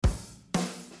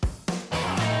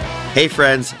Hey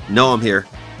friends, Noam here.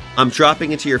 I'm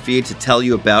dropping into your feed to tell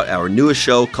you about our newest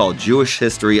show called Jewish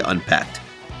History Unpacked.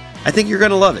 I think you're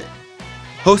going to love it.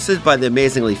 Hosted by the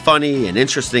amazingly funny and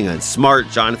interesting and smart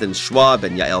Josephus Schwab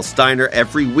and Yael Steiner,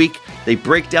 every week they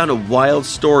break down a wild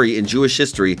story in Jewish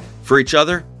history for each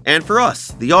other and for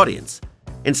us, the audience.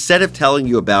 Instead of telling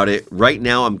you about it, right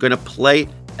now I'm going to play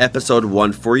episode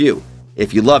 1 for you.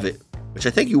 If you love it, which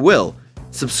I think you will,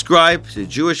 subscribe to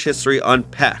Jewish History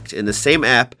Unpacked in the same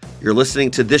app you're listening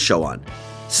to this show on.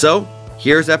 So,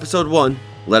 here's episode 1.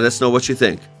 Let us know what you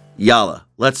think. Yalla,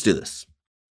 let's do this.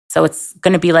 So it's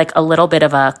going to be like a little bit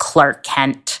of a Clark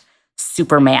Kent,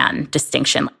 Superman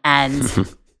distinction.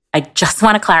 And I just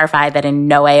want to clarify that in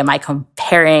no way am I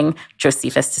comparing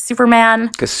Josephus to Superman.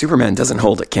 Because Superman doesn't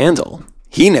hold a candle.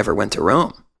 He never went to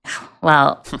Rome.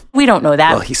 Well, we don't know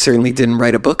that. Well, he certainly didn't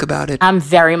write a book about it. I'm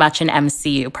very much an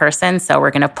MCU person, so we're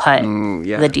going to put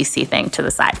the DC thing to the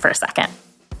side for a second.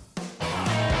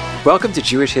 Welcome to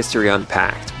Jewish History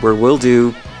Unpacked, where we'll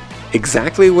do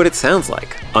exactly what it sounds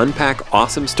like. Unpack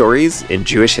awesome stories in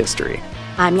Jewish history.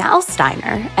 I'm Yael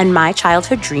Steiner, and my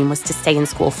childhood dream was to stay in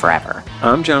school forever.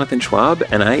 I'm Josephus Schwab,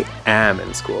 and I am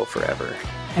in school forever.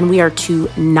 And we are two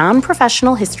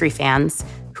non-professional history fans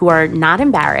who are not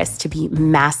embarrassed to be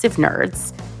massive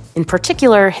nerds, in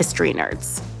particular history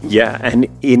nerds. Yeah, and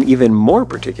in even more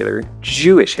particular,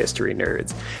 Jewish history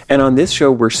nerds. And on this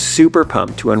show, we're super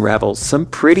pumped to unravel some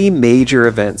pretty major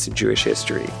events in Jewish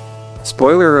history.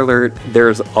 Spoiler alert,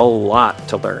 there's a lot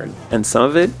to learn, and some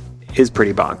of it is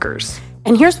pretty bonkers.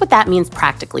 And here's what that means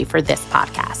practically for this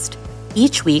podcast.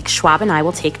 Each week, Schwab and I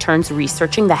will take turns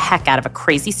researching the heck out of a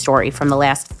crazy story from the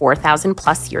last 4,000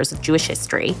 plus years of Jewish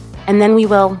history, and then we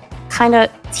will kind of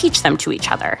teach them to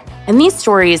each other. And these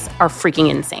stories are freaking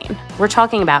insane. We're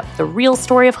talking about the real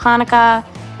story of Hanukkah,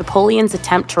 Napoleon's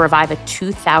attempt to revive a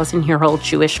 2,000-year-old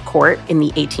Jewish court in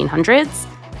the 1800s,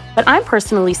 but I'm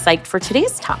personally psyched for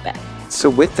today's topic. So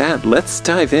with that, let's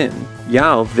dive in.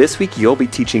 Yael, this week you'll be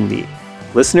teaching me.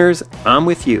 Listeners, I'm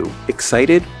with you,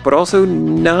 excited, but also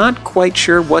not quite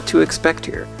sure what to expect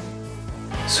here.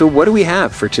 So what do we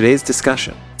have for today's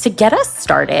discussion? To get us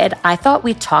started, I thought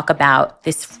we'd talk about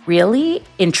this really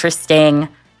interesting,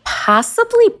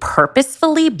 possibly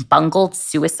purposefully bungled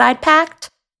suicide pact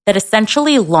that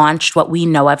essentially launched what we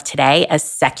know of today as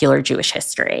secular Jewish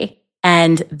history.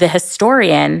 And the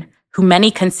historian, who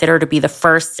many consider to be the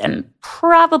first and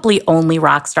probably only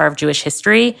rock star of Jewish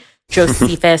history,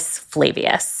 Josephus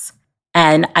Flavius.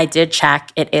 And I did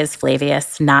check, it is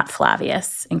Flavius, not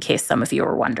Flavius, in case some of you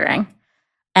were wondering.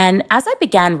 And as I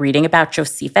began reading about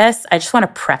Josephus, I just want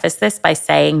to preface this by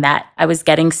saying that I was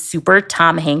getting super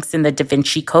Tom Hanks in the Da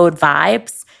Vinci Code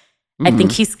vibes. I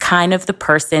think he's kind of the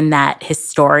person that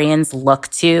historians look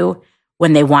to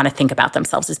when they want to think about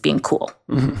themselves as being cool.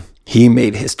 He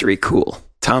made history cool.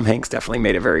 Tom Hanks definitely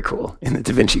made it very cool in the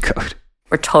Da Vinci Code.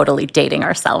 We're totally dating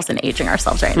ourselves and aging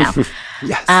ourselves right now.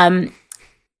 Yes.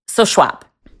 So Schwab,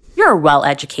 you're a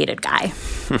well-educated guy.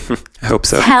 I hope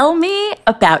so. Tell me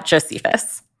about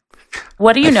Josephus.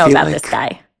 What do you know about this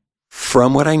guy?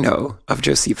 From what I know of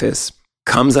Josephus,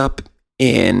 comes up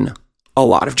in a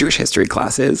lot of Jewish history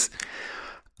classes.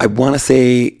 I want to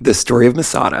say the story of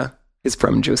Masada is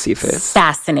from Josephus.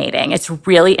 Fascinating. It's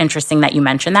really interesting that you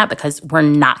mentioned that because we're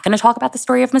not going to talk about the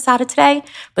story of Masada today,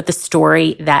 but the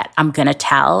story that I'm going to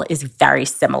tell is very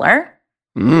similar.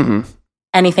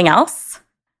 Anything else?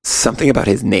 Something about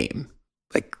his name.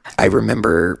 Like, I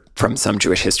remember from some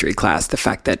Jewish history class, the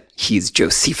fact that he's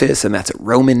Josephus and that's a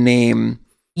Roman name.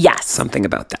 Yes. Something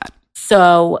about that.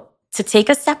 So to take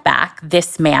a step back,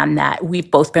 this man that we've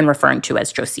both been referring to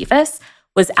as Josephus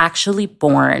was actually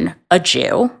born a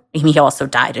Jew. He also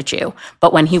died a Jew.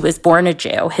 But when he was born a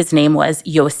Jew, his name was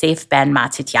Yosef ben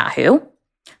Matityahu,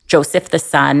 Joseph, the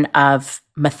son of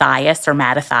Matthias or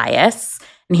Matithias.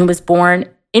 And he was born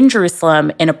in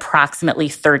Jerusalem in approximately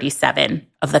 37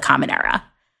 of the Common Era.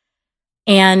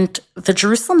 And the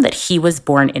Jerusalem that he was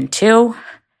born into,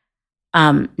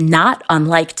 not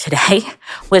unlike today,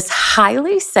 was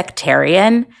highly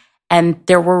sectarian. And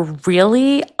there were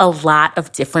really a lot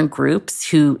of different groups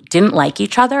who didn't like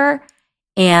each other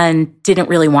and didn't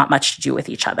really want much to do with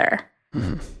each other.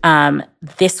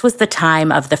 This was the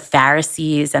time of the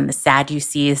Pharisees and the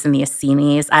Sadducees and the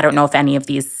Essenes. I don't know if any of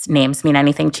these names mean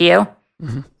anything to you.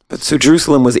 But so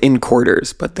Jerusalem was in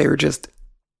quarters, but they were just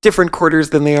different quarters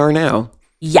than they are now.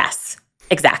 Yes,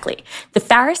 exactly. The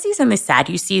Pharisees and the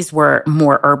Sadducees were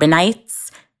more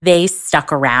urbanites. They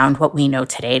stuck around what we know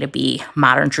today to be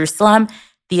modern Jerusalem.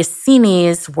 The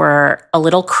Essenes were a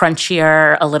little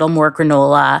crunchier, a little more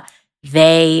granola.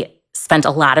 They spent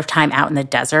a lot of time out in the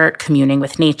desert communing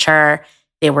with nature.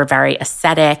 They were very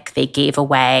ascetic. They gave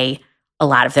away a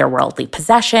lot of their worldly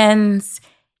possessions.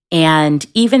 And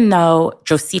even though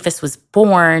Josephus was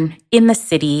born in the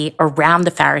city around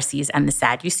the Pharisees and the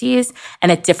Sadducees,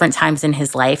 and at different times in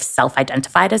his life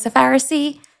self-identified as a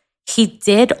Pharisee, he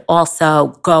did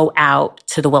also go out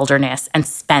to the wilderness and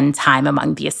spend time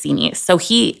among the Essenes. So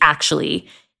he actually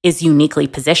is uniquely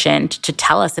positioned to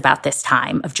tell us about this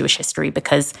time of Jewish history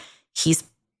because he's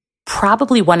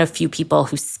probably one of few people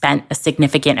who spent a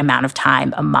significant amount of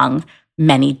time among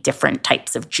many different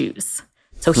types of Jews.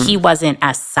 So he wasn't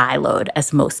as siloed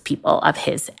as most people of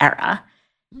his era.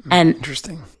 And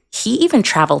interesting. He even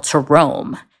traveled to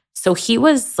Rome. So he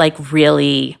was like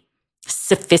really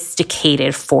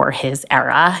sophisticated for his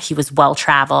era. He was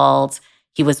well-traveled.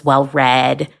 He was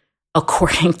well-read.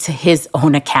 According to his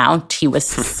own account, he was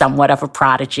somewhat of a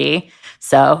prodigy.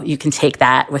 So you can take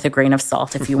that with a grain of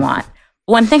salt if you want.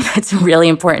 One thing that's really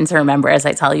important to remember as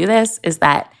I tell you this is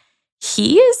that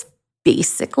he is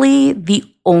basically the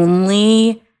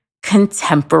only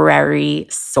contemporary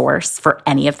source for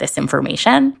any of this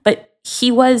information, but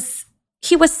he was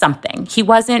something. He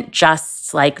wasn't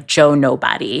just like Joe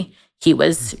Nobody. He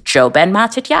was Joe Ben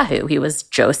Matityahu. He was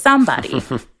Joe Somebody.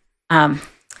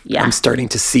 Yeah. I'm starting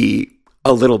to see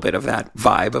a little bit of that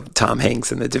vibe of Tom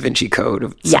Hanks and the Da Vinci Code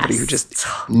of somebody who just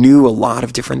knew a lot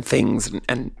of different things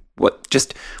and what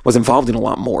just was involved in a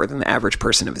lot more than the average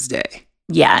person of his day.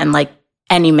 Yeah, and like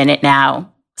any minute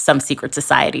now, some secret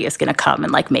society is going to come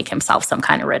and like make himself some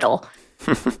kind of riddle.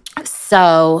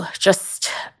 So just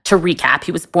to recap,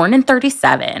 he was born in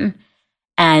 37.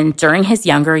 And during his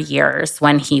younger years,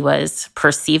 when he was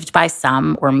perceived by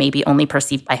some, or maybe only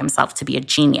perceived by himself to be a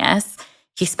genius,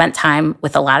 he spent time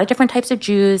with a lot of different types of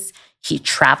Jews. He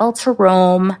traveled to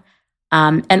Rome.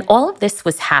 And all of this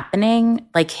was happening,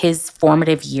 like his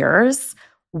formative years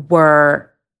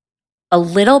were a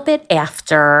little bit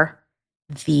after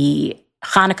the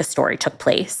Hanukkah story took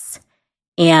place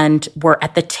and were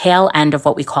at the tail end of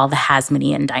what we call the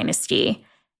Hasmonean dynasty.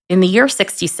 In the year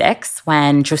 66,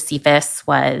 when Josephus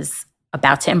was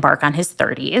about to embark on his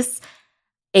 30s,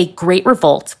 a great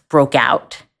revolt broke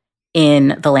out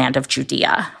in the land of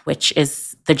Judea, which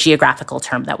is the geographical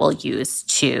term that we'll use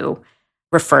to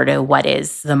refer to what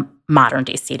is the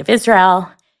modern-day state of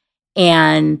Israel.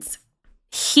 And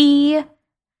he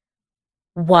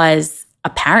was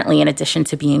apparently, in addition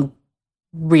to being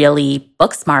really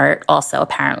book smart, also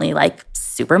apparently like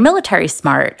super military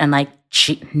smart and like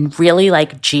really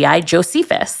like G.I.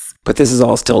 Josephus. But this is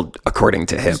all still according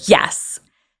to him. Yes.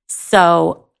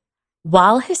 So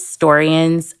while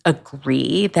historians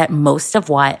agree that most of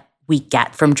what we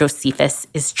get from Josephus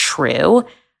is true,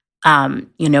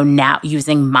 now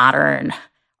using modern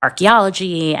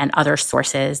archaeology and other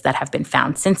sources that have been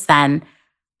found since then,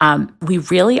 we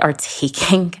really are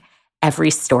taking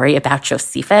every story about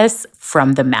Josephus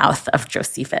from the mouth of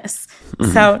Josephus.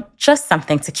 Mm-hmm. So just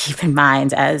something to keep in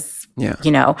mind as,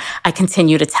 I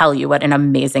continue to tell you what an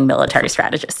amazing military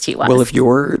strategist he was. Well, if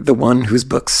you're the one whose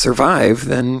books survive,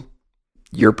 then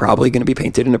you're probably going to be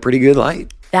painted in a pretty good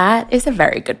light. That is a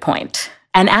very good point.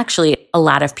 And actually, a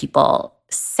lot of people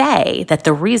say that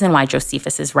the reason why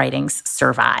Josephus's writings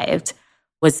survived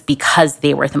was because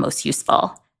they were the most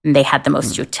useful and they had the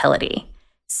most utility.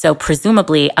 So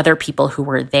presumably other people who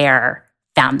were there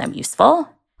found them useful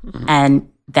and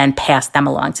then passed them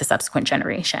along to subsequent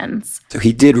generations. So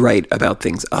he did write about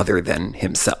things other than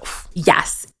himself.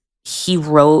 Yes. He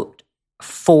wrote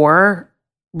 4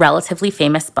 relatively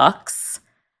famous books.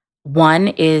 One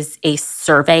is a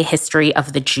survey history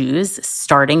of the Jews,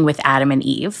 starting with Adam and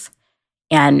Eve.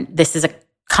 And this is a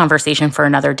conversation for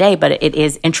another day, but it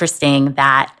is interesting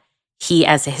that he,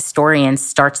 as a historian,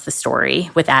 starts the story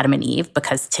with Adam and Eve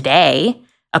because today,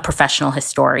 a professional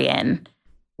historian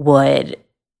would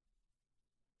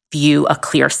view a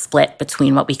clear split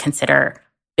between what we consider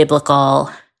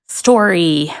biblical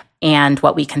story and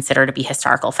what we consider to be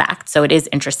historical fact. So it is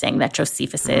interesting that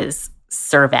Josephus's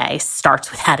survey starts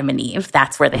with Adam and Eve.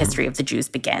 That's where the history of the Jews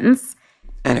begins.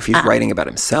 And if he's writing about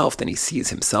himself, then he sees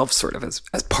himself sort of as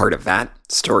part of that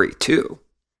story too,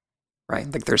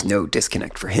 right? Like there's no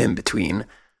disconnect for him between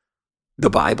the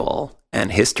Bible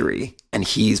and history, and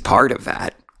he's part of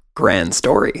that grand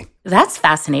story. That's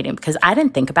fascinating because I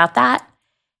didn't think about that.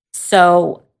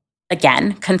 So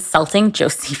again, consulting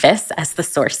Josephus as the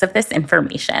source of this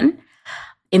information,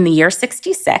 in the year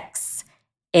 66,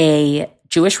 a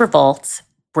Jewish revolt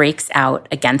breaks out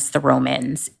against the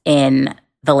Romans in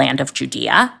the land of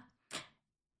Judea.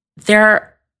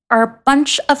 There are a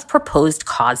bunch of proposed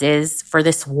causes for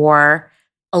this war.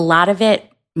 A lot of it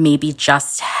maybe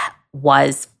just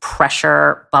was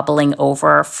pressure bubbling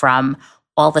over from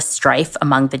all the strife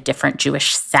among the different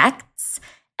Jewish sects.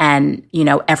 And,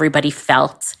 everybody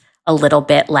felt a little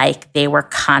bit like they were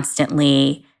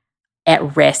constantly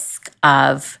at risk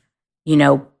of,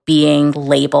 being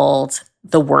labeled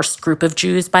the worst group of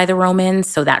Jews by the Romans.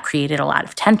 So that created a lot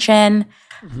of tension.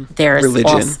 Mm-hmm. There's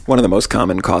religion, one of the most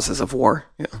common causes of war.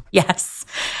 Yeah. Yes.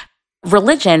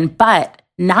 Religion, but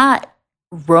not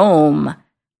Rome,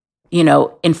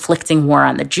 inflicting war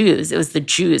on the Jews. It was the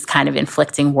Jews kind of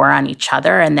inflicting war on each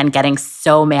other and then getting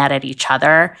so mad at each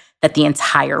other that the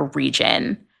entire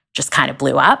region just kind of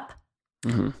blew up.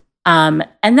 Mm-hmm.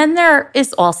 And then there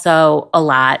is also a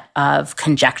lot of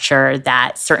conjecture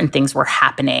that certain things were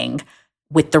happening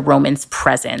with the Romans'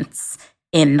 presence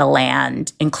in the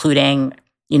land, including,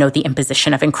 the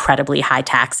imposition of incredibly high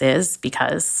taxes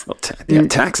because...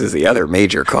 tax is the other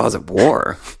major cause of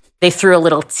war. They threw a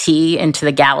little tea into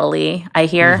the Galilee, I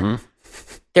hear. Mm-hmm.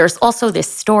 There's also this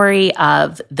story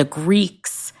of the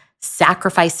Greeks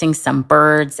sacrificing some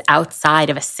birds outside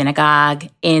of a synagogue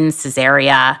in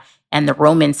Caesarea and the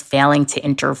Romans failing to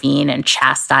intervene and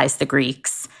chastise the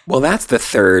Greeks. Well, that's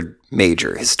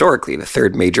historically, the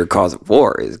third major cause of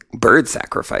war is bird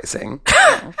sacrificing.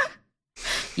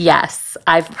 Yes,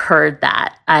 I've heard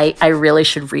that. I really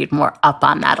should read more up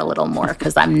on that a little more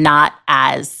because I'm not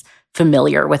as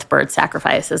familiar with bird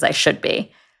sacrifice as I should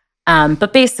be.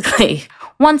 But basically,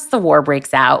 once the war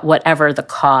breaks out, whatever the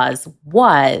cause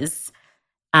was,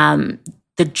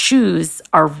 the Jews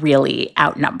are really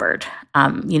outnumbered.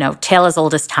 Tale as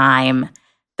old as time,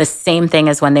 the same thing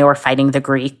as when they were fighting the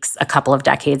Greeks a couple of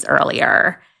decades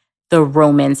earlier. The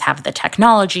Romans have the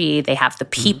technology, they have the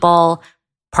people.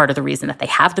 Part of the reason that they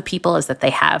have the people is that they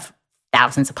have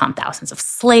thousands upon thousands of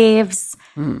slaves.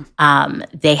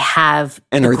 They have...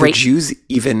 And are the Jews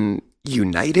even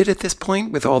united at this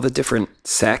point with all the different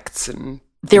sects and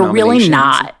They're really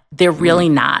not. They're really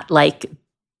not. Like,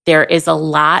 there is a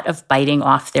lot of biting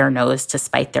off their nose to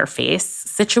spite their face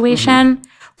situation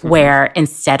where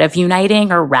instead of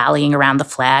uniting or rallying around the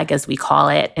flag, as we call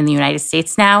it in the United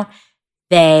States now,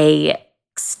 they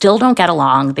still don't get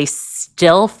along. They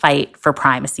still fight for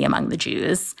primacy among the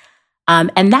Jews.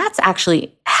 And that's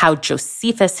actually how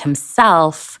Josephus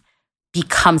himself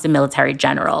becomes a military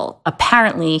general.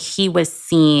 Apparently, he was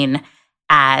seen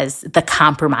as the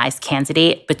compromise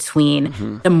candidate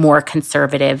between the more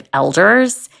conservative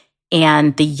elders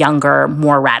and the younger,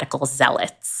 more radical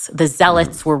zealots. The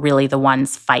zealots were really the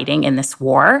ones fighting in this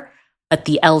war, but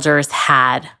the elders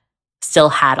still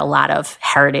had a lot of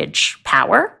heritage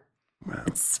power. Wow.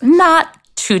 It's not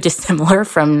too dissimilar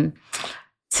from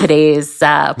today's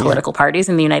political parties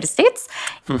in the United States.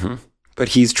 Mm-hmm. But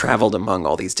he's traveled among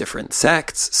all these different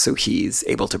sects, so he's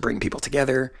able to bring people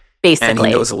together. Basically. And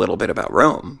he knows a little bit about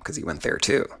Rome because he went there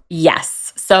too.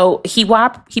 Yes. So he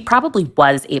probably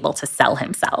was able to sell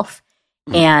himself.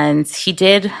 And he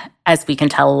did, as we can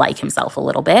tell, like himself a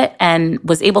little bit and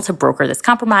was able to broker this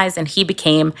compromise. And he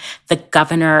became the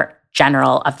governor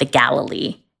general of the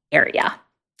Galilee area.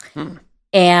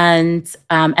 And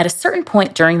at a certain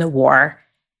point during the war,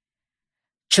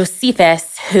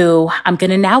 Josephus, who I'm going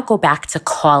to now go back to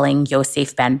calling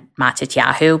Yosef ben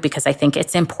Matityahu because I think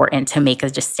it's important to make a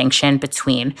distinction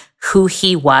between who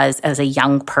he was as a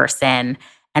young person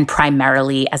and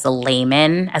primarily as a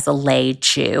layman, as a lay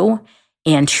Jew,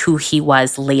 and who he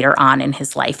was later on in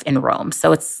his life in Rome.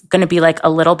 So it's going to be like a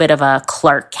little bit of a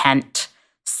Clark Kent,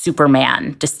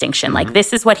 Superman distinction. Like,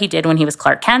 this is what he did when he was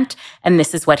Clark Kent, and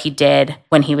this is what he did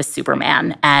when he was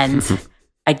Superman. And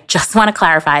I just want to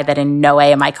clarify that in no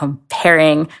way am I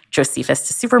comparing Josephus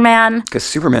to Superman. Because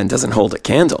Superman doesn't hold a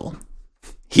candle.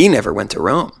 He never went to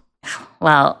Rome.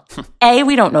 Well,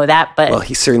 we don't know that, but... Well,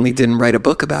 he certainly didn't write a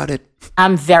book about it.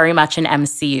 I'm very much an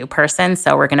MCU person,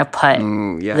 so we're going to put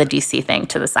the DC thing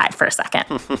to the side for a second.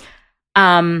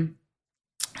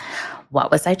 What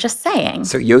was I just saying?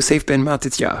 So Yosef ben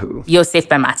Matityahu. Yosef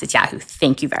ben Matityahu.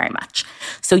 Thank you very much.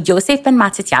 So Yosef ben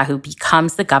Matityahu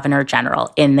becomes the governor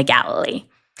general in the Galilee.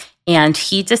 And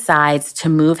he decides to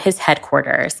move his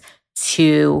headquarters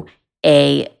to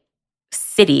a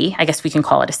city. I guess we can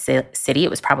call it a city. It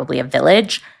was probably a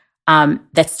village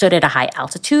that stood at a high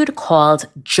altitude called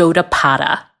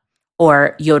Jodapata,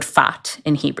 or Yodfat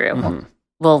in Hebrew.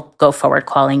 We'll go forward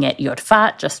calling it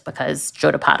Yodfat just because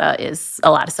Jodapata is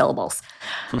a lot of syllables.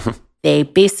 They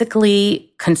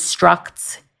basically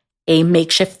construct a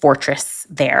makeshift fortress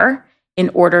there in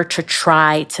order to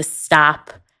try to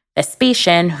stop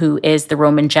Vespasian, who is the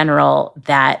Roman general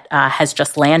that has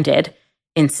just landed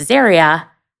in Caesarea,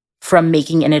 from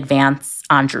making an advance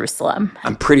on Jerusalem.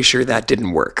 I'm pretty sure that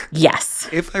didn't work. Yes.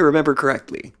 If I remember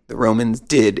correctly, the Romans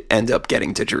did end up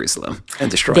getting to Jerusalem and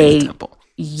destroying the temple.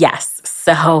 Yes.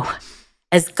 So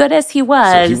as good as he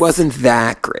was... So he wasn't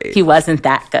that great. He wasn't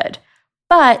that good.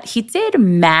 But he did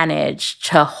manage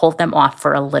to hold them off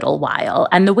for a little while.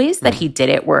 And the ways that he did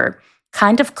it were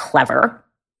kind of clever.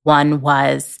 One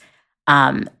was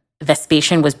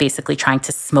Vespasian was basically trying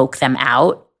to smoke them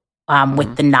out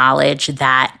with the knowledge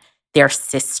that their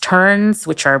cisterns,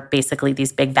 which are basically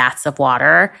these big vats of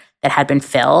water that had been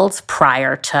filled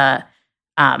prior to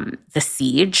the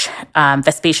siege,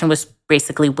 Vespasian was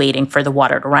basically waiting for the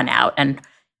water to run out and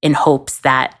in hopes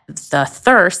that the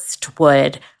thirst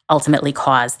would ultimately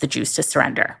cause the Jews to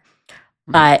surrender.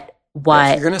 But if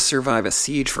you're going to survive a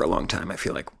siege for a long time, I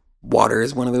feel like water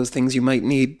is one of those things you might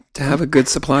need to have a good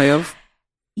supply of.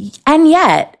 And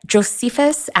yet,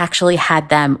 Josephus actually had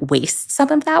them waste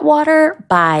some of that water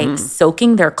by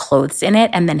soaking their clothes in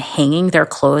it and then hanging their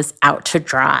clothes out to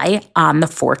dry on the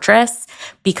fortress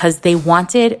because they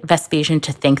wanted Vespasian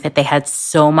to think that they had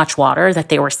so much water that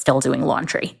they were still doing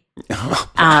laundry.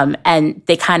 And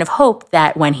they kind of hoped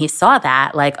that when he saw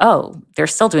that, like, oh, they're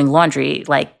still doing laundry,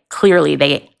 like clearly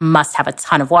they must have a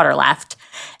ton of water left.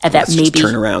 And that maybe just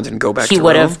turn around and go back he to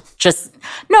would Rome? have just,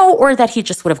 no, or that he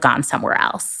just would have gone somewhere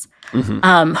else.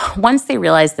 Once they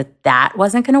realized that that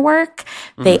wasn't going to work,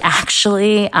 they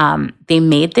actually, they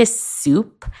made this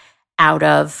soup out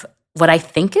of what I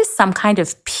think is some kind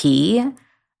of pea,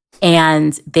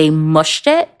 and they mushed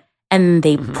it and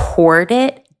they poured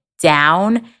it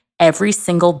down every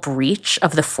single breach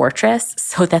of the fortress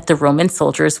so that the Roman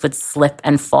soldiers would slip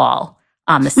and fall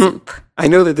on the soup. I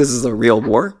know that this is a real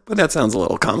war, but that sounds a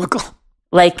little comical.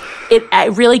 Like, it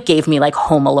really gave me like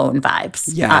Home Alone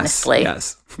vibes, honestly.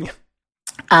 Yes.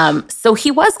 So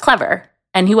he was clever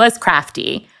and he was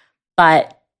crafty,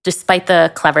 but despite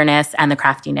the cleverness and the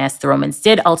craftiness, the Romans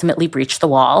did ultimately breach the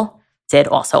wall, did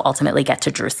also ultimately get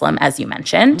to Jerusalem, as you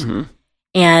mentioned.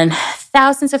 And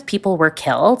thousands of people were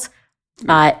killed,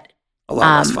 but a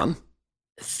lot less fun.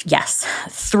 Yes.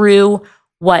 Through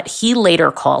what he later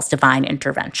calls divine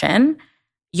intervention,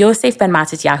 Yosef ben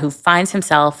Matityahu finds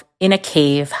himself in a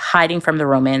cave hiding from the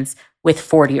Romans with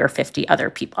 40 or 50 other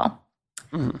people.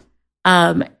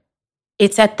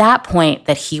 It's at that point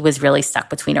that he was really stuck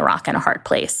between a rock and a hard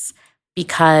place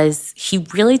because he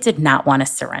really did not want to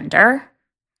surrender,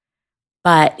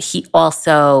 but he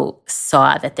also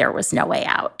saw that there was no way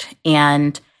out.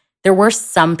 And there were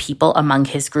some people among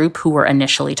his group who were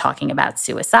initially talking about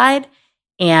suicide,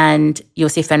 and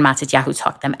Yosef ben Matityahu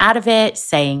talked them out of it,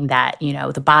 saying that, you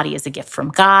know, the body is a gift from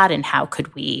God, and how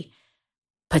could we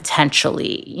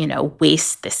potentially, you know,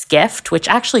 waste this gift, which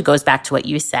actually goes back to what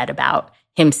you said about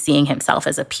him seeing himself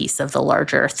as a piece of the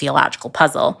larger theological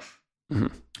puzzle.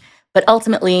 But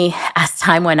ultimately, as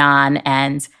time went on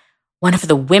and one of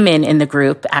the women in the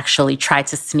group actually tried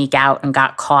to sneak out and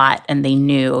got caught, and they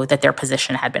knew that their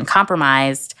position had been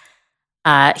compromised,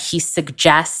 he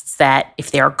suggests that if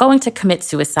they are going to commit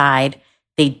suicide,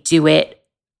 they do it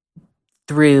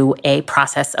through a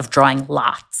process of drawing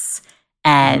lots.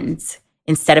 And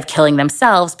instead of killing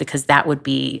themselves, because that would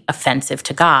be offensive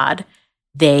to God,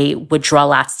 they would draw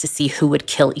lots to see who would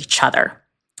kill each other.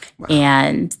 Wow.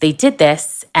 And they did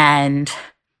this, and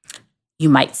you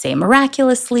might say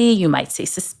miraculously, you might say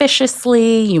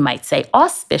suspiciously, you might say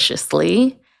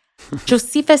auspiciously,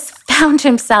 Josephus found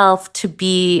himself to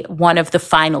be one of the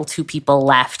final two people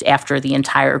left after the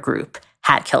entire group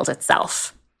had killed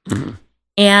itself.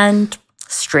 And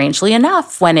strangely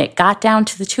enough, when it got down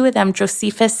to the two of them,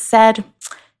 Josephus said,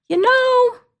 you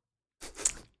know,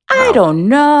 I don't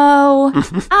know.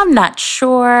 I'm not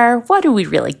sure. What do we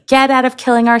really get out of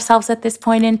killing ourselves at this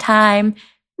point in time?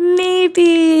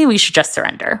 Maybe we should just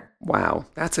surrender. Wow,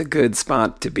 that's a good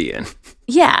spot to be in.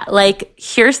 Yeah, like,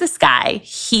 here's this guy.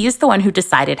 He's the one who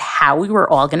decided how we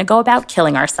were all going to go about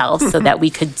killing ourselves so that we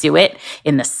could do it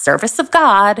in the service of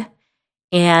God,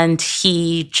 and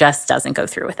he just doesn't go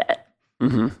through with it.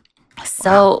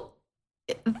 So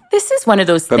this is one of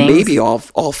those things. But maybe all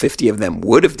 50 of them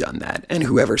would have done that, and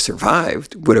whoever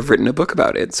survived would have written a book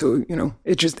about it. So, you know,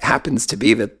 it just happens to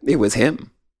be that it was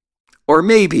him. Or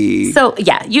maybe... So,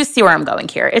 yeah, you see where I'm going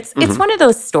here. It's one of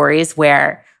those stories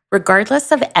where,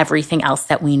 regardless of everything else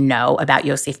that we know about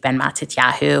Yosef ben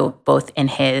Matityahu, both in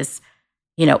his,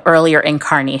 you know, earlier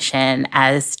incarnation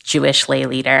as Jewish lay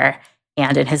leader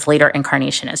and in his later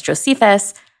incarnation as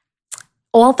Josephus,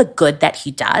 all the good that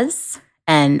he does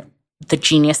and the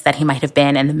genius that he might have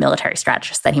been and the military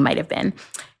strategist that he might have been,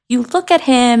 you look at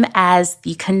him as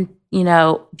the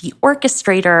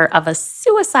orchestrator of a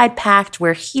suicide pact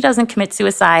where he doesn't commit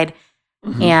suicide,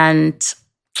 and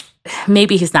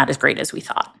maybe he's not as great as we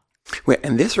thought. Wait,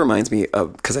 and this reminds me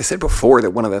of, because I said before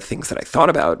that one of the things that I thought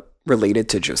about related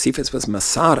to Josephus was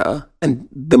Masada. And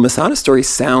the Masada story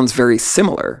sounds very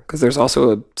similar because there's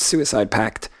also a suicide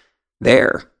pact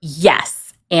there.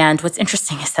 Yes. And what's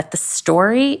interesting is that the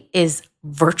story is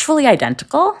virtually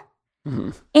identical.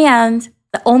 Mm-hmm. And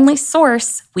the only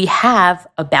source we have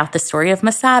about the story of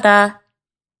Masada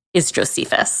is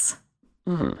Josephus.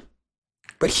 Mm-hmm.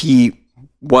 But he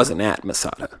wasn't at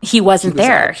Masada. He wasn't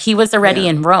there. He was already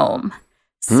in Rome.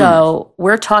 So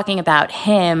we're talking about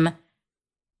him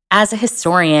as a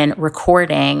historian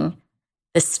recording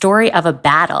the story of a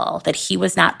battle that he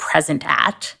was not present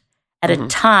at a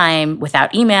time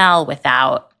without email,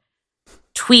 without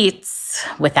tweets,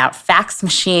 without fax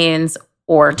machines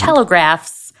or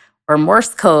telegraphs or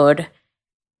Morse code.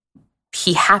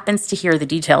 He happens to hear the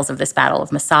details of this battle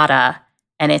of Masada,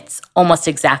 and it's almost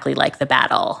exactly like the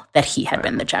battle that he had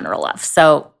been the general of.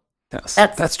 So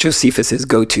that's Josephus's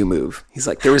go-to move. He's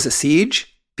like, there was a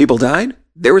siege, people died,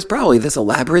 there was probably this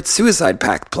elaborate suicide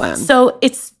pact plan. So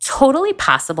it's totally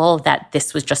possible that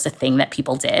this was just a thing that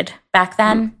people did back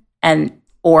then,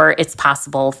 or it's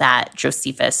possible that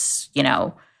Josephus,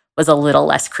 was a little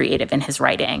less creative in his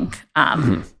writing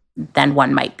than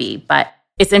one might be. But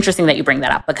it's interesting that you bring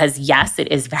that up because, yes,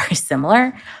 it is very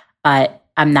similar, but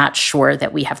I'm not sure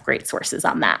that we have great sources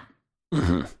on that.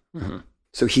 Mm-hmm. Mm-hmm.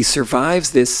 So he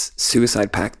survives this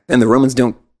suicide pact, and the Romans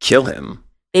don't kill him.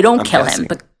 They don't kill him,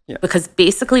 because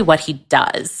basically what he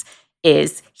does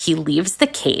is he leaves the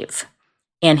cave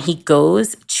and he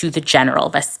goes to the general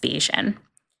Vespasian.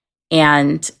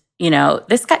 And,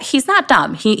 this guy, he's not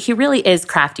dumb. He really is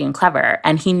crafty and clever,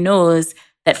 and he knows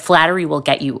that flattery will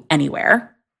get you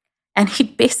anywhere. And he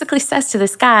basically says to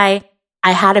this guy,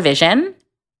 I had a vision,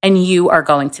 and you are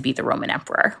going to be the Roman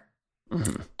emperor.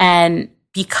 Mm-hmm. And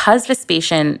because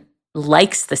Vespasian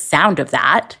likes the sound of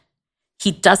that,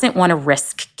 he doesn't want to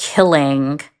risk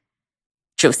killing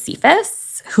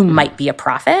Josephus, who might be a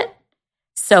prophet.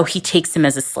 So he takes him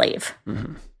as a slave.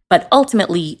 Mm-hmm. But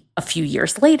ultimately, a few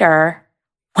years later,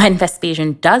 when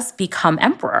Vespasian does become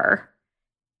emperor,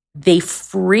 they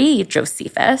free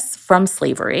Josephus from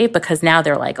slavery because now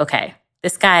they're like, okay,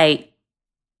 this guy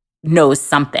knows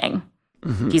something.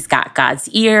 Mm-hmm. He's got God's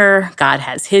ear. God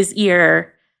has his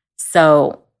ear.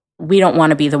 So we don't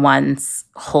want to be the ones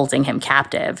holding him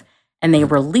captive. And they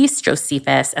release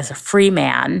Josephus as a free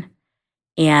man.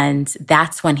 And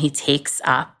that's when he takes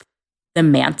up the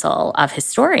mantle of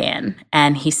historian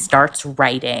and he starts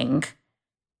writing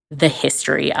the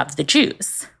history of the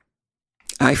Jews.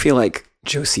 I feel like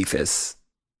Josephus,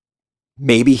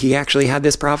 maybe he actually had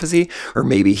this prophecy, or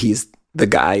maybe he's the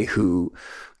guy who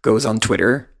goes on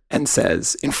Twitter and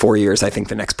says, in 4 years, I think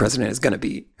the next president is going to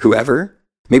be whoever.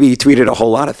 Maybe he tweeted a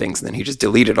whole lot of things and then he just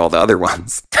deleted all the other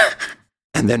ones.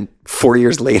 And then 4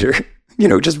 years later,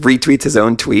 just retweets his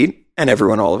own tweet and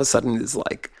everyone all of a sudden is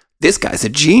like, this guy's a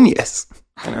genius,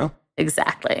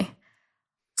 Exactly.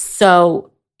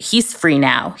 So he's free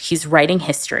now. He's writing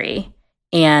history.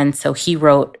 And so he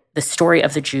wrote the story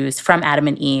of the Jews from Adam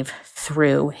and Eve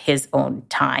through his own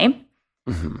time.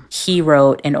 Mm-hmm. He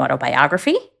wrote an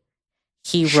autobiography.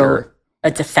 He wrote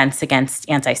a defense against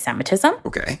anti-Semitism.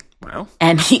 Okay, wow.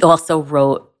 And he also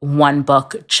wrote one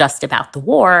book just about the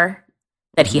war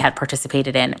that he had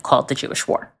participated in called The Jewish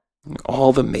War.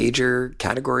 All the major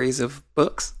categories of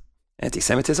books: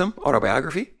 anti-Semitism,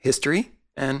 autobiography, history,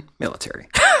 and military.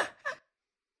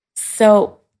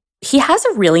 So he has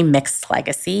a really mixed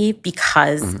legacy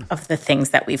because of the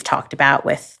things that we've talked about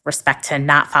with respect to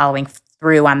not following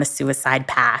through on the suicide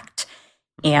pact,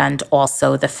 and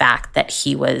also the fact that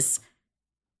he was,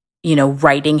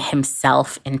 writing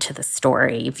himself into the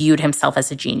story, viewed himself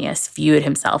as a genius, viewed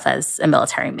himself as a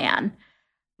military man.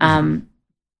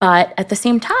 But at the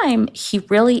same time, he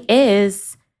really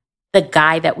is the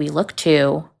guy that we look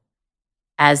to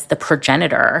as the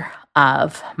progenitor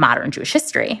of modern Jewish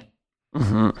history.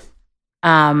 Mm-hmm.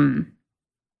 Some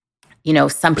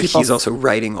people... But he's also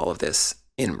writing all of this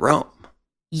in Rome.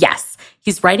 Yes,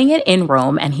 he's writing it in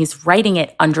Rome, and he's writing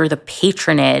it under the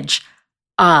patronage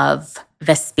of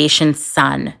Vespasian's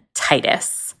son,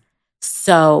 Titus.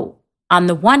 So on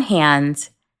the one hand,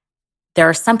 there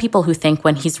are some people who think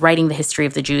when he's writing the history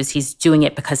of the Jews, he's doing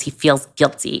it because he feels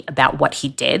guilty about what he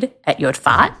did at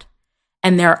Yodfat.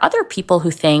 And there are other people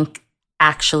who think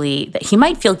actually that he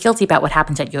might feel guilty about what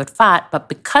happened at Yodfat, but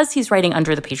because he's writing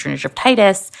under the patronage of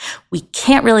Titus, we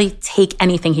can't really take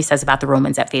anything he says about the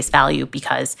Romans at face value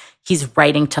because he's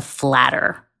writing to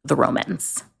flatter the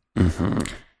Romans. Mm-hmm.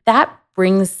 That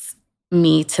brings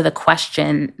me to the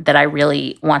question that I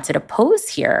really wanted to pose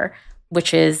here,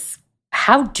 which is,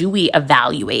 how do we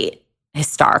evaluate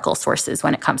historical sources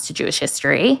when it comes to Jewish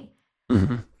history?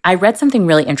 Mm-hmm. I read something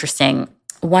really interesting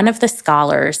one of the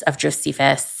scholars of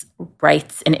Josephus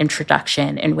writes an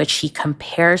introduction in which he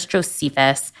compares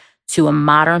Josephus to a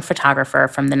modern photographer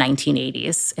from the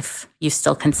 1980s, if you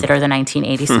still consider the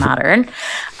 1980s modern,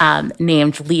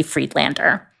 named Lee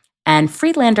Friedlander. And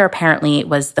Friedlander apparently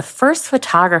was the first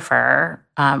photographer,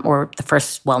 or the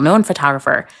first well-known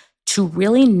photographer, to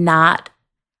really not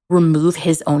remove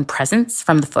his own presence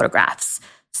from the photographs.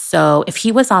 So if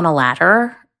he was on a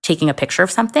ladder taking a picture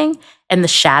of something and the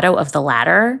shadow of the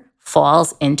ladder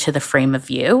falls into the frame of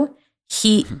view,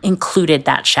 he included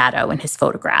that shadow in his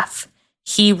photograph.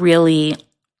 He really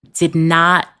did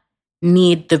not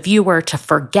need the viewer to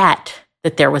forget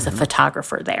that there was a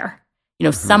photographer there. You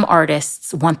know, some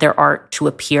artists want their art to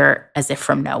appear as if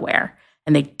from nowhere,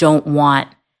 and they don't want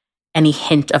any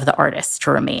hint of the artist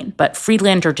to remain. But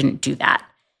Friedlander didn't do that.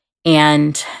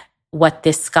 And what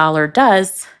this scholar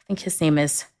does, I think his name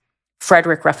is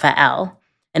Frederick Raphael,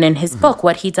 and in his book,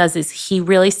 what he does is he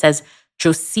really says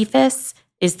Josephus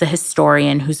is the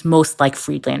historian who's most like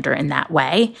Friedlander in that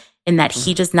way, in that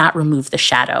he does not remove the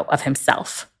shadow of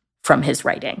himself from his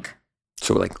writing.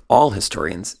 So like all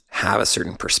historians have a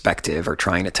certain perspective or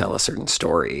trying to tell a certain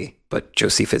story, but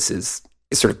Josephus is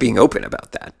sort of being open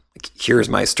about that. Like, here's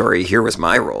my story, here was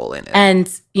my role in it. And,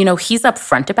 you know, he's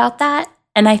upfront about that.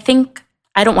 And I think,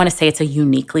 I don't want to say it's a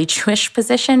uniquely Jewish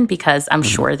position because I'm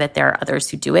sure that there are others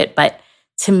who do it, but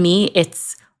to me,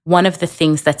 it's one of the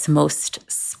things that's most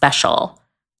special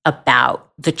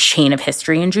about the chain of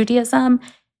history in Judaism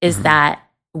is that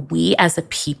we as a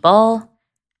people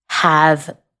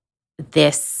have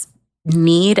this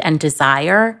need and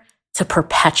desire to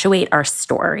perpetuate our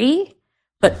story,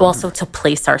 but also to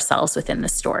place ourselves within the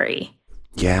story.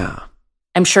 Yeah.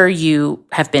 I'm sure you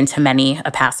have been to many a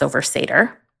Passover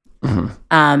Seder.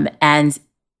 And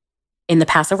in the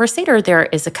Passover Seder, there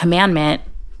is a commandment,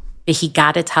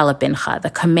 v'higadeta lebincha. The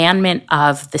commandment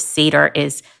of the Seder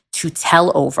is to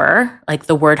tell over, like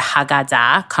the word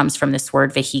Haggadah comes from this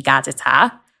word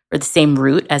v'higadeta, or the same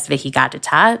root as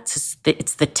v'higadeta.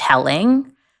 It's the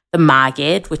telling. The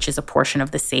Magid, which is a portion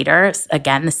of the Seder,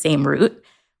 again, the same root.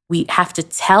 We have to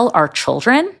tell our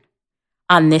children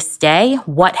on this day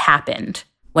what happened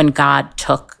when God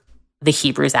took the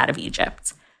Hebrews out of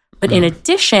Egypt. But in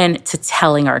addition to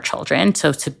telling our children,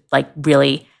 so to like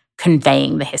really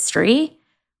conveying the history,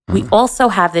 we also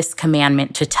have this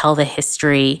commandment to tell the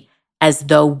history as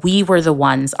though we were the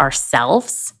ones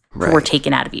ourselves who were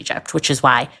taken out of Egypt, which is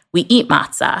why we eat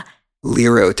matzah.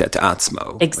 Lirot et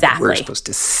atzmo. Exactly. Like we're supposed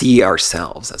to see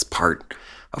ourselves as part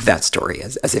of that story,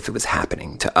 as if it was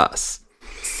happening to us.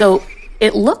 So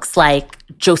it looks like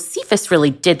Josephus really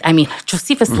did. I mean,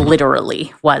 Josephus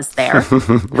literally was there.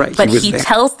 Right. But he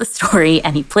tells the story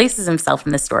and he places himself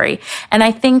in the story. And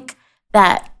I think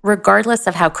that regardless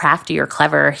of how crafty or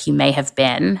clever he may have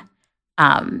been,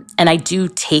 and I do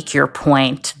take your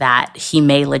point that he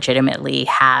may legitimately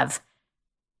have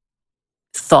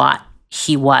thought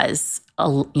he was, a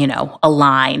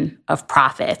line of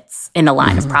prophets, in a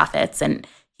line of prophets, and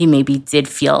he maybe did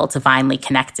feel divinely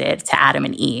connected to Adam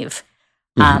and Eve.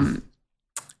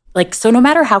 So no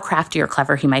matter how crafty or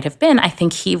clever he might have been, I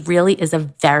think he really is a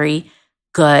very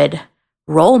good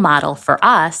role model for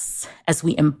us as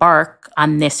we embark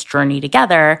on this journey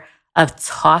together of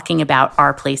talking about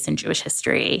our place in Jewish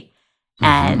history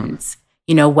and,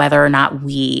 whether or not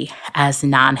we as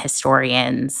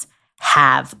non-historians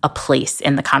have a place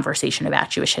in the conversation about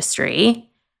Jewish history.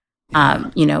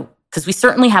 Because we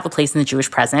certainly have a place in the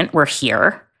Jewish present. We're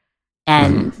here.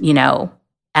 And,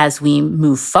 as we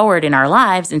move forward in our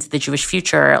lives into the Jewish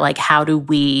future, like how do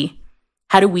we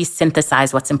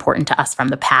synthesize what's important to us from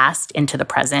the past into the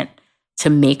present to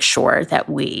make sure that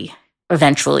we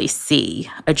eventually see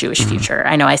a Jewish future?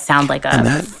 I know I sound like a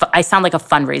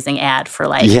fundraising ad for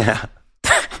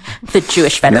the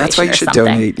Jewish Federation. And that's why you should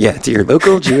donate, to your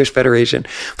local Jewish Federation.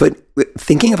 But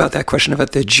thinking about that question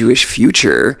about the Jewish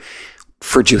future,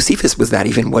 for Josephus, was that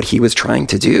even what he was trying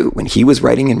to do when he was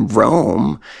writing in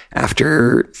Rome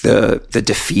after the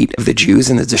defeat of the Jews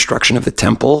and the destruction of the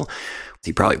temple?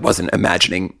 He probably wasn't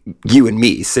imagining you and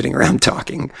me sitting around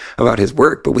talking about his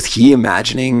work, but was he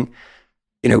imagining,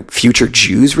 future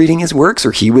Jews reading his works,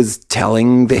 or he was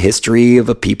telling the history of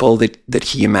a people that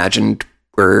he imagined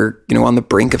were, on the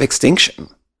brink of extinction?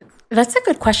 That's a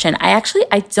good question.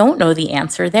 I don't know the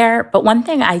answer there, but one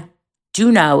thing I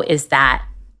do know is that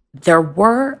there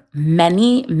were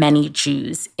many, many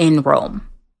Jews in Rome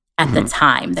at the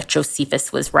time that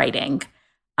Josephus was writing.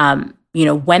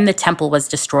 When the temple was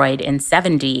destroyed in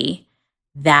 70,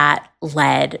 that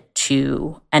led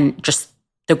to, and just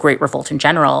the Great Revolt in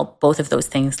general, both of those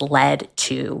things led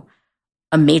to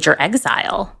a major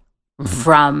exile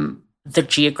from the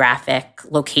geographic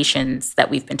locations that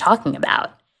we've been talking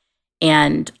about.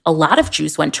 And a lot of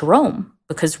Jews went to Rome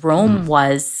because Rome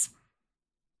was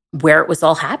where it was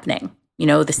all happening.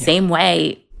 The same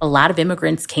way a lot of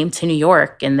immigrants came to New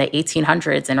York in the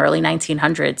 1800s and early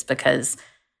 1900s because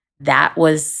that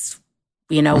was,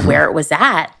 where it was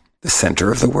at. The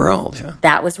center of the world. Yeah.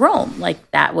 That was Rome.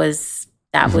 Like that was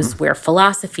where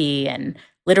philosophy and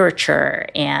literature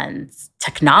and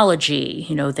technology,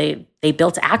 they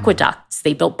built aqueducts,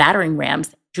 they built battering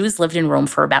rams. Jews lived in Rome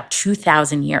for about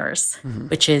 2,000 years,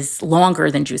 which is longer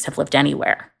than Jews have lived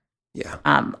anywhere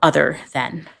other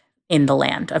than in the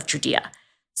land of Judea.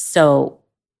 So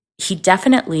he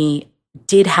definitely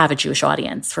did have a Jewish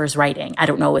audience for his writing. I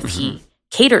don't know if he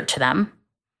catered to them.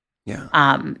 Yeah.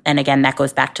 And again, that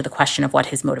goes back to the question of what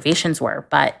his motivations were.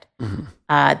 But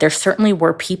there certainly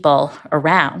were people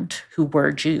around who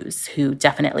were Jews who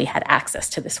definitely had access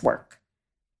to this work.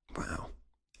 Wow.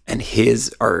 And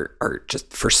his are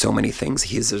just, for so many things,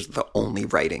 his is the only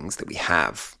writings that we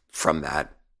have from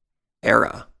that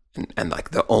era. And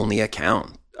like the only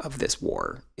account of this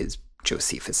war is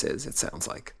Josephus's, it sounds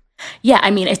like. Yeah, I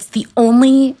mean, it's the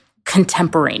only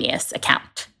contemporaneous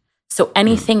account. So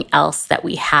anything else that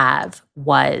we have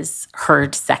was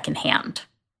heard secondhand.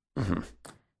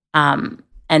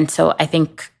 And so I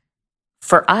think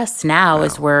for us now,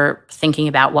 as we're thinking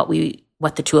about what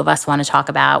the two of us want to talk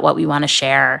about, what we want to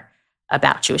share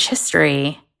about Jewish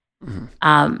history,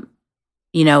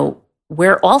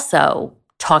 we're also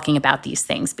talking about these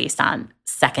things based on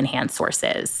secondhand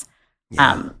sources.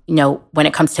 When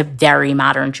it comes to very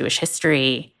modern Jewish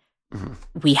history,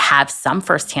 we have some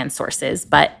firsthand sources,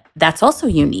 but that's also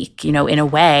unique. In a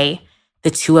way, the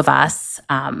two of us,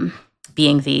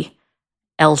 being the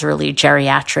elderly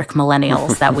geriatric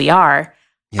millennials that we are,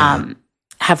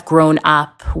 have grown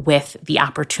up with the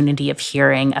opportunity of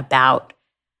hearing about,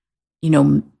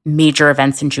 major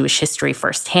events in Jewish history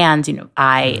firsthand.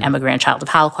 I am a grandchild of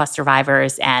Holocaust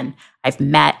survivors, and I've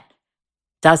met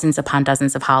dozens upon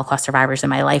dozens of Holocaust survivors in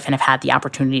my life and have had the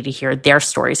opportunity to hear their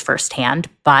stories firsthand.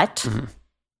 But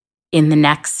in the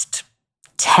next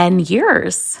 10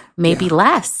 years, maybe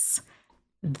less,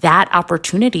 that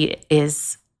opportunity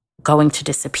is going to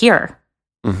disappear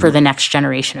for the next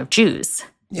generation of Jews.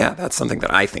 Yeah, that's something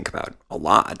that I think about a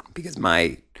lot because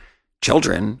my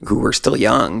children, who are still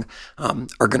young,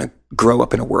 are going to grow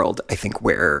up in a world, I think,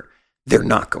 where they're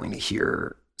not going to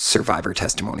hear survivor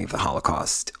testimony of the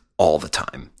Holocaust all the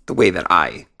time, the way that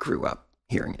I grew up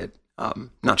hearing it,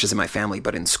 not just in my family,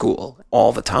 but in school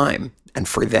all the time. And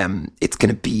for them, it's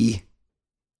going to be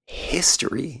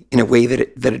history in a way that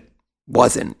it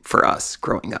wasn't for us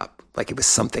growing up. Like it was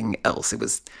something else. It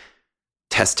was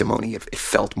testimony. It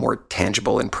felt more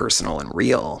tangible and personal and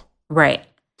real. Right.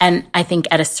 And I think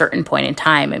at a certain point in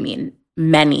time, I mean,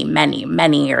 many, many,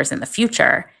 many years in the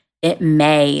future, it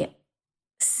may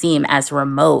seem as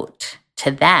remote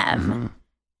to them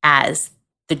as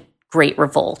the Great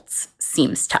Revolt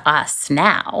seems to us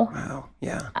now. Wow.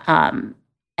 Yeah.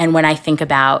 And when I think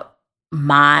about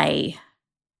my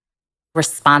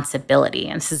responsibility,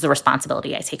 and this is a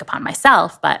responsibility I take upon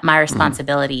myself, but my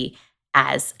responsibility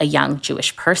as a young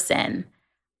Jewish person,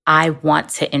 I want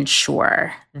to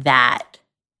ensure that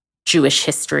Jewish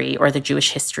history, or the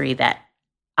Jewish history that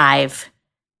I've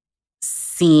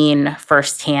seen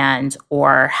firsthand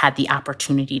or had the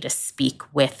opportunity to speak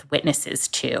with witnesses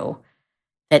to,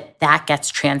 that gets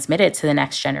transmitted to the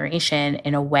next generation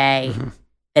in a way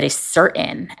that is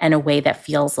certain, and a way that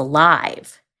feels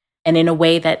alive, and in a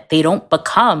way that they don't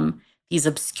become these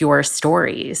obscure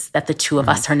stories that the two of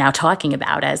us are now talking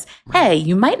about as, hey,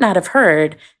 you might not have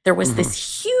heard there was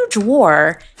this huge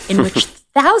war in which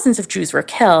thousands of Jews were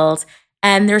killed,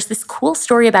 and there's this cool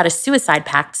story about a suicide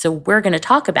pact, so we're going to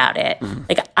talk about it.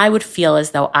 Like, I would feel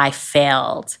as though I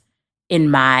failed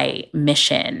in my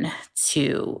mission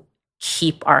to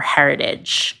keep our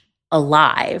heritage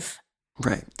alive.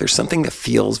 Right. There's something that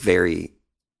feels very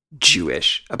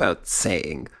Jewish about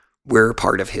saying, we're a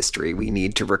part of history. We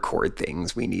need to record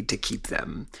things. We need to keep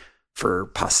them for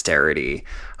posterity.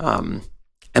 And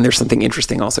there's something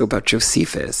interesting also about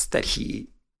Josephus that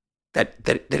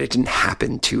it didn't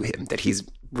happen to him, that he's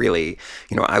really,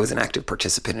 I was an active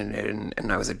participant in it,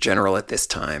 and I was a general at this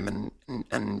time,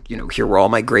 and here were all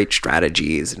my great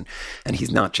strategies, and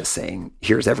he's not just saying,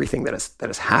 here's everything that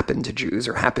has happened to Jews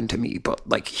or happened to me, but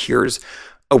like, here's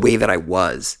a way that I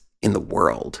was in the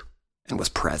world and was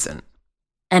present.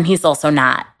 And he's also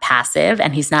not passive,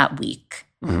 and he's not weak.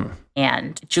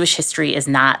 And Jewish history is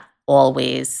not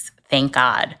always, thank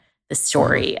God, the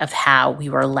story of how we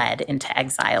were led into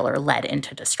exile or led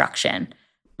into destruction.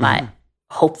 But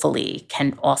hopefully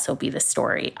can also be the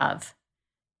story of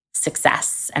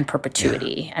success and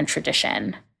perpetuity and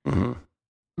tradition. Mm-hmm.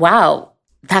 Wow,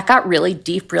 that got really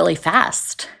deep really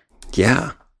fast.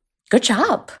 Yeah. Good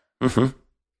job. Mm-hmm.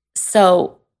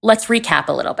 So let's recap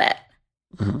a little bit.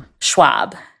 Mm-hmm.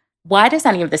 Schwab, why does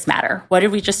any of this matter? What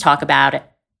did we just talk about?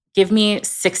 Give me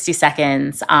 60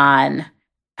 seconds on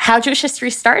how Jewish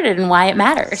history started and why it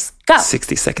matters. Go.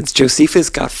 60 seconds. Josephus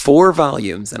got 4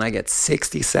 volumes, and I get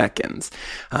 60 seconds.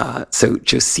 So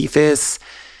Josephus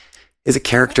is a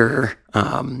character,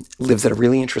 lives at a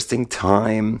really interesting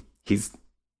time. He's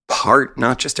part,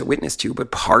 not just a witness to,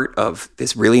 but part of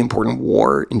this really important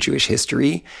war in Jewish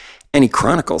history. And he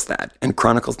chronicles that, and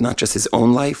chronicles not just his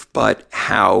own life, but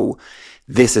how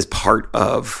this is part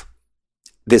of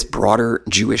this broader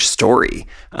Jewish story.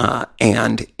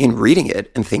 And in reading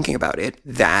it and thinking about it,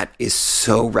 that is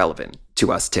so relevant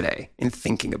to us today in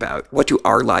thinking about what do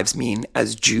our lives mean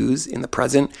as Jews in the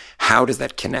present? How does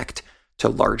that connect to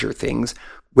larger things?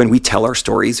 When we tell our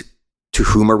stories, to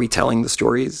whom are we telling the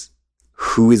stories?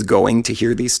 Who is going to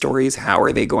hear these stories? How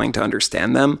are they going to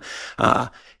understand them?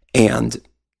 And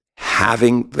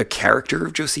having the character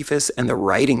of Josephus and the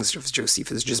writings of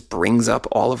Josephus just brings up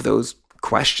all of those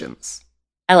questions.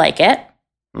 I like it.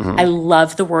 Mm-hmm. I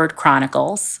love the word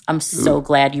chronicles. I'm so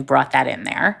glad you brought that in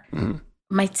there. Mm-hmm.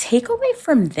 My takeaway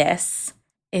from this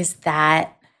is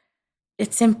that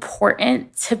it's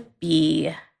important to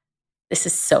be, this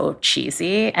is so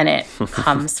cheesy, and it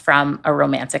comes from a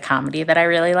romantic comedy that I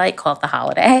really like called The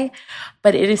Holiday,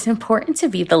 but it is important to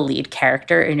be the lead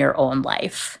character in your own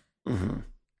life. Mm-hmm.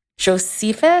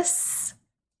 Josephus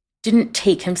didn't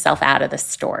take himself out of the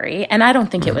story. And I don't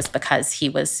think it was because he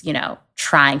was,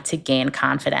 trying to gain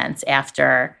confidence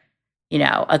after,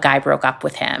 a guy broke up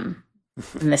with him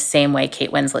in the same way Kate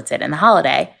Winslet did in The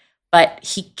Holiday. But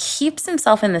he keeps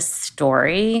himself in the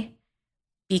story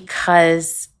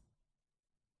because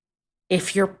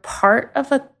if you're part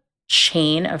of a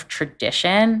chain of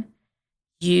tradition,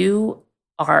 you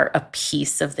are a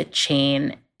piece of the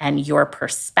chain, and your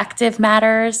perspective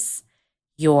matters,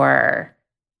 your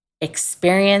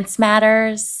experience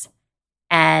matters,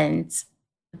 and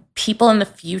people in the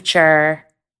future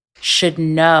should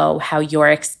know how your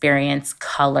experience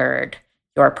colored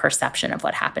your perception of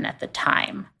what happened at the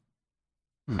time.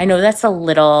 I know that's a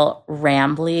little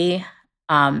rambly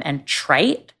and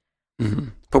trite. Mm-hmm.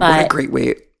 But what a great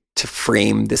way to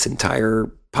frame this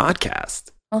entire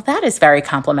podcast. Well, that is very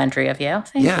complimentary of you.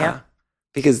 Thank you.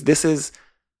 Because this is,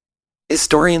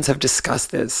 historians have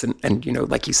discussed this, and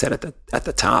like you said at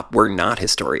the top, we're not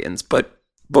historians, but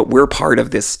we're part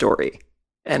of this story,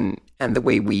 and the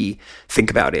way we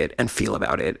think about it and feel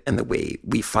about it, and the way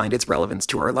we find its relevance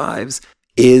to our lives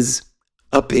is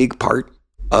a big part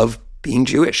of being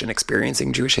Jewish and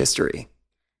experiencing Jewish history.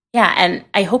 Yeah, and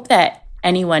I hope that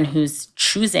anyone who's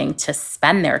choosing to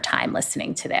spend their time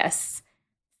listening to this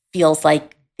feels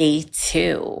like they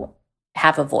too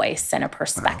have a voice and a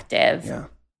perspective. Wow. Yeah.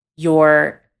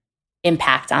 Your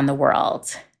impact on the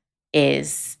world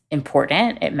is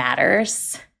important. It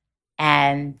matters.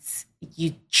 And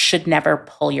you should never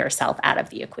pull yourself out of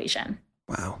the equation.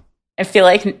 Wow. I feel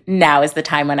like now is the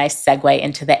time when I segue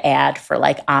into the ad for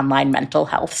online mental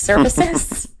health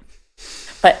services.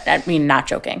 But I mean, not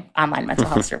joking. Online mental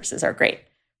health services are great.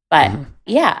 But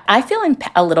yeah, I feel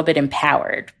a little bit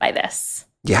empowered by this.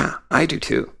 Yeah, I do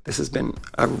too. This has been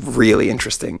a really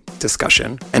interesting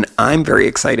discussion, and I'm very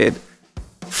excited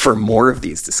for more of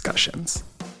these discussions.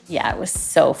 Yeah, it was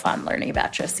so fun learning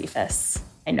about Josephus.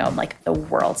 I know I'm like the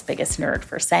world's biggest nerd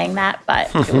for saying that,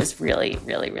 but it was really,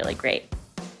 really, really great.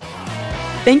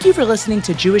 Thank you for listening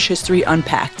to Jewish History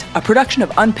Unpacked, a production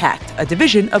of Unpacked, a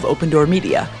division of Open Door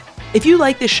Media. If you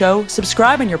like this show,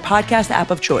 subscribe on your podcast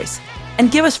app of choice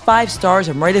and give us 5 stars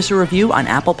and write us a review on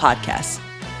Apple Podcasts.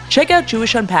 Check out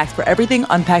Jewish Unpacked for everything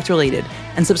Unpacked related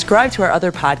and subscribe to our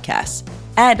other podcasts.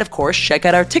 And of course, check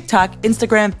out our TikTok,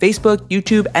 Instagram, Facebook,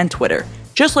 YouTube, and Twitter.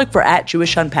 Just look for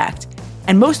 @JewishUnpacked.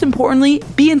 And most importantly,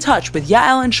 be in touch with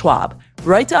Yael and Schwab.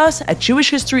 Write to us at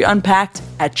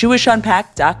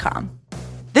jewishhistoryunpacked@jewishunpacked.com.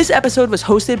 This episode was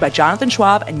hosted by Jonathan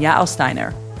Schwab and Yael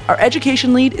Steiner. Our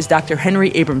education lead is Dr.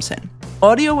 Henry Abramson.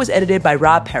 Audio was edited by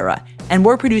Rob Pera, and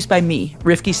were produced by me,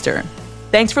 Rifki Stern.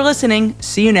 Thanks for listening.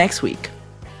 See you next week.